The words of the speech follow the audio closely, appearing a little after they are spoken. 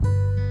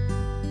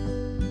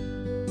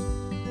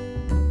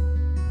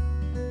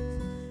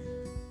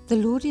The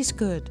Lord is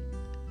good,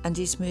 and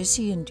His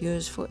mercy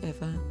endures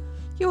forever.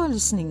 You are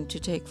listening to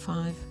Take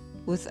 5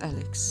 with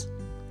Alex.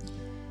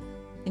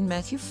 In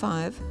Matthew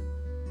 5,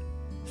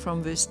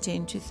 from verse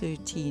 10 to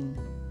 13,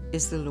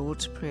 is the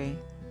Lord's Prayer.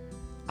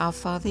 Our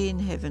Father in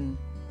heaven,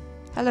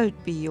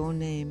 hallowed be your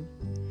name.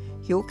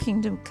 Your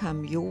kingdom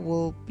come, your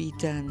will be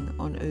done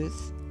on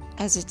earth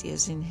as it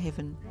is in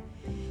heaven.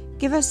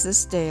 Give us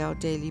this day our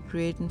daily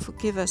bread, and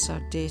forgive us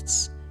our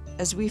debts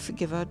as we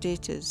forgive our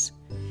debtors.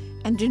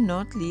 And do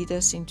not lead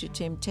us into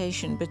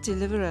temptation, but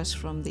deliver us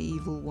from the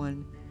evil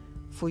one.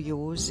 For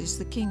yours is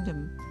the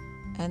kingdom,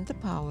 and the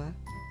power,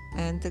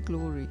 and the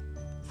glory,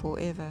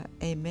 forever.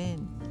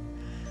 Amen.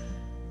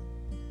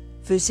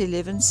 Verse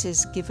 11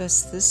 says, give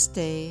us this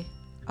day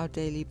our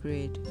daily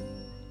bread.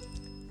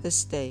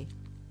 This day.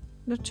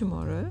 Not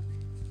tomorrow,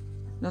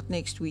 not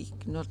next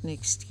week, not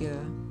next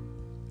year.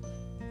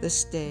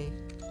 This day.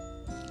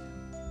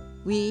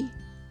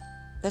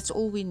 That's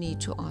all we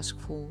need to ask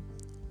for.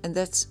 And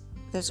that's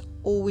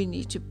all we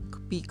need to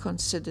be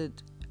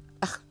considered.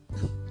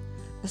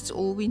 That's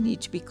all we need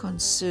to be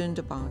concerned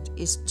about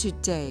is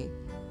today.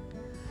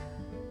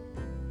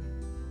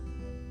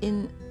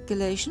 In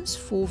Galatians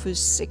 4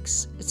 verse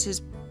 6, it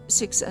says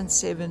 6 and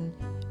 7,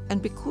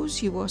 and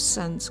because you are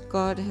sons,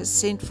 God has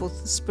sent forth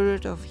the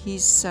Spirit of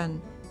His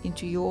Son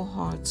into your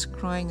hearts,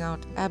 crying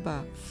out,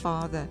 Abba,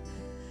 Father.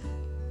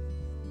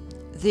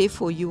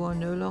 Therefore you are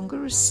no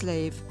longer a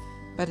slave,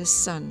 but a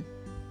son.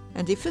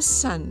 And if a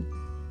son,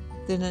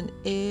 then an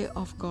heir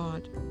of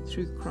God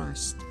through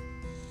Christ.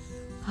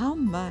 How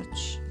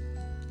much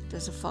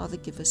does a father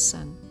give a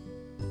son?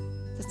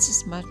 That's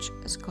as much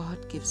as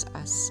God gives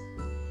us.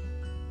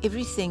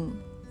 Everything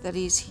that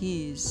is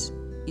His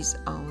is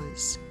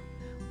ours.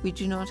 We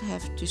do not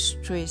have to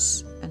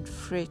stress and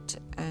fret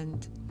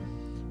and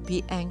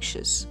be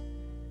anxious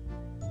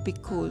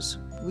because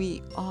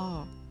we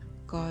are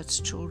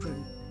God's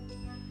children.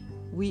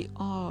 We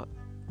are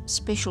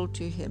special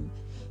to Him.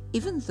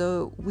 Even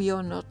though we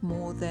are not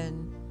more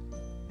than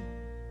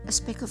a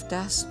speck of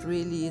dust,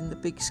 really, in the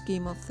big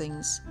scheme of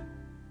things,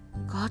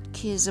 God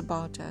cares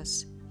about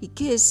us. He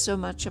cares so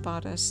much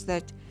about us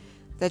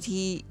that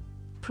He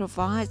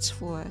provides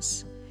for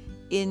us.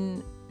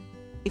 In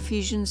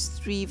Ephesians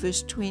 3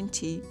 verse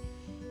 20,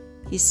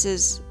 he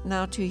says,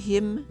 now to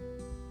Him,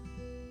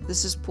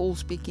 this is Paul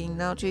speaking,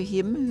 now to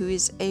Him who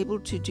is able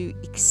to do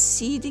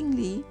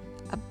exceedingly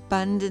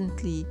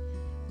abundantly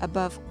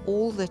above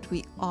all that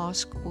we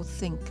ask or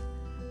think,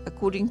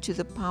 according to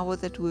the power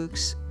that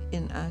works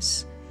in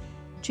us.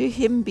 To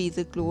Him be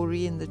the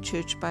glory in the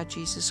church by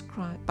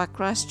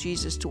Christ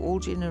Jesus to all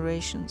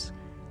generations,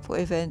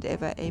 forever and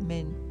ever.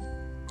 Amen.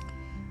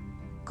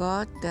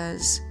 God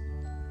does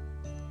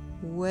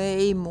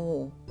way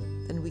more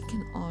than we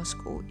can ask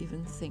or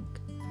even think.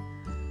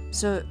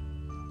 So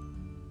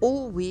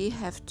all we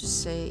have to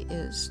say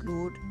is,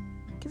 Lord,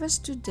 give us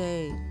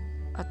today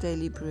our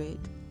daily bread.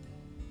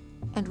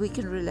 And we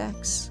can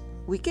relax.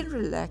 We can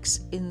relax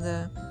in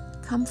the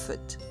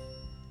comfort,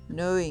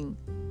 knowing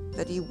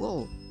that He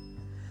will.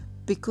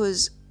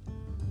 Because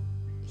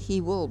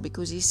He will,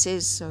 because He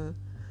says so.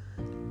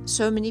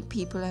 So many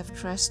people have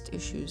trust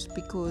issues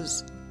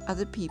because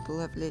other people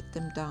have let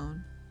them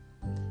down.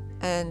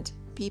 And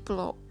people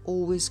are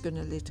always going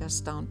to let us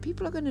down.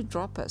 People are going to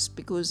drop us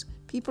because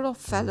people are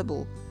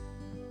fallible.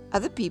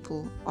 Other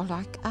people are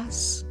like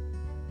us.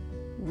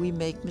 We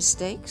make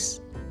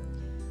mistakes.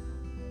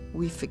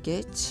 We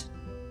forget,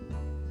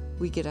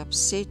 we get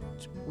upset,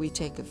 we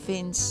take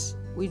offense,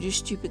 we do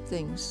stupid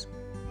things.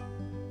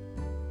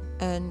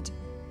 And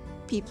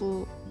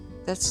people,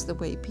 that's the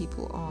way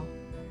people are.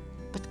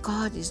 But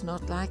God is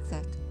not like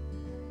that.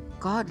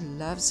 God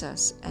loves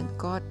us and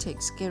God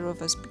takes care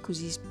of us because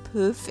He's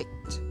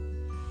perfect.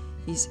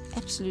 He's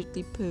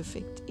absolutely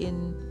perfect.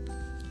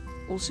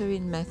 Also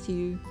in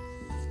Matthew,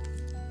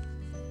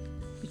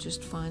 we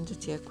just find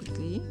it here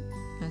quickly,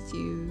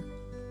 Matthew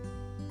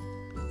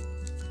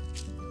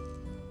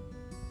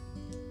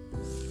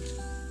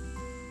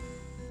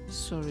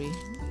Sorry,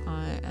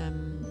 I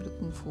am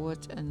looking for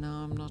it and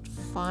now I'm not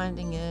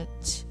finding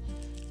it.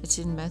 It's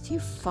in Matthew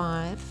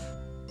 5,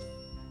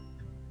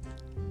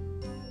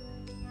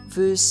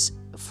 verse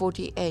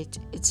 48.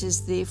 It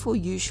says, therefore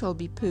you shall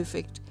be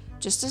perfect,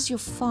 just as your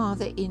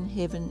Father in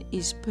heaven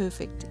is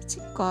perfect. It's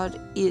God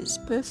is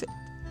perfect.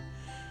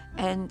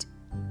 And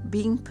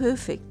being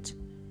perfect,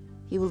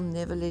 He will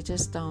never let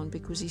us down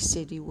because He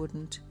said He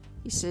wouldn't.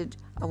 He said,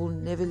 I will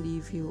never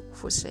leave you or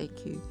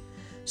forsake you.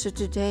 So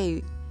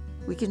today,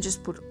 we can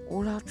just put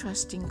all our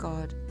trust in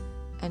God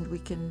and we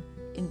can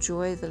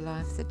enjoy the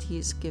life that He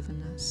has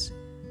given us.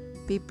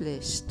 Be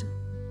blessed.